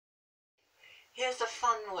Here's a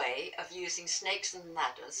fun way of using snakes and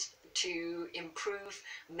ladders to improve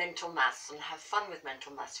mental maths and have fun with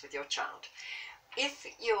mental maths with your child. If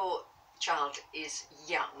your child is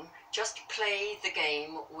young, just play the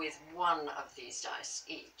game with one of these dice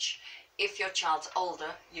each. If your child's older,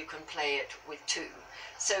 you can play it with two.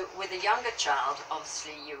 So with a younger child,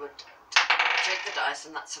 obviously you would take the dice,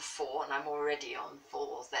 and that's a 4, and I'm already on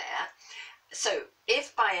 4 there. So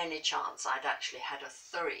if by any chance I'd actually had a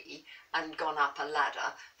 3 and gone up a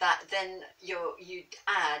ladder, then you'd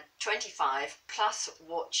add 25 plus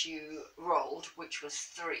what you rolled, which was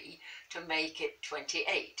 3, to make it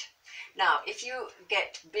 28. Now, if you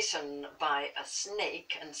get bitten by a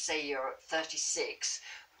snake and say you're at 36,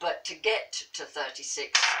 but to get to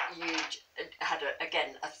 36, you'd had,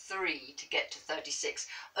 again, a 3 to get to 36,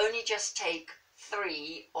 only just take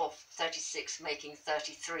 3 off 36, making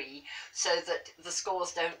 33, so that the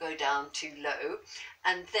scores don't go down too low.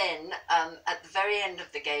 And then at the very end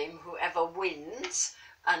of the game, whoever wins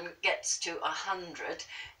and gets to 100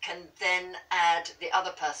 can then add the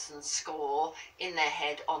other person's score in their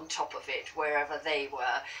head on top of it, wherever they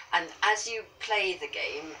were. And as you play the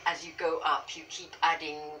game, as you go up, you keep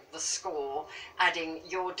adding the score, adding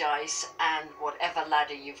your dice and whatever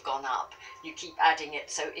ladder you've gone up. You keep adding it.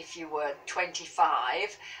 So if you were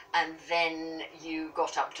 25 and then you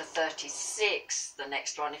got up to 36, the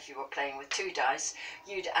next one, if you were playing with 2 dice,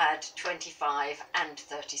 you'd add 25 and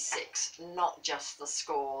 36, not just the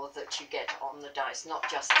score that you get on the dice, not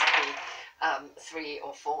just the 3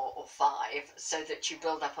 or 4 or 5, so that you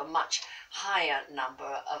build up a much higher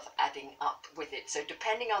number of adding up with it. So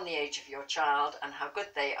depending on the age of your child and how good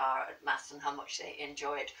they are at maths and how much they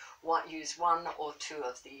enjoy it, use 1 or 2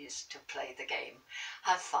 of these to play the game.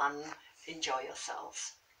 Have fun, enjoy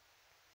yourselves.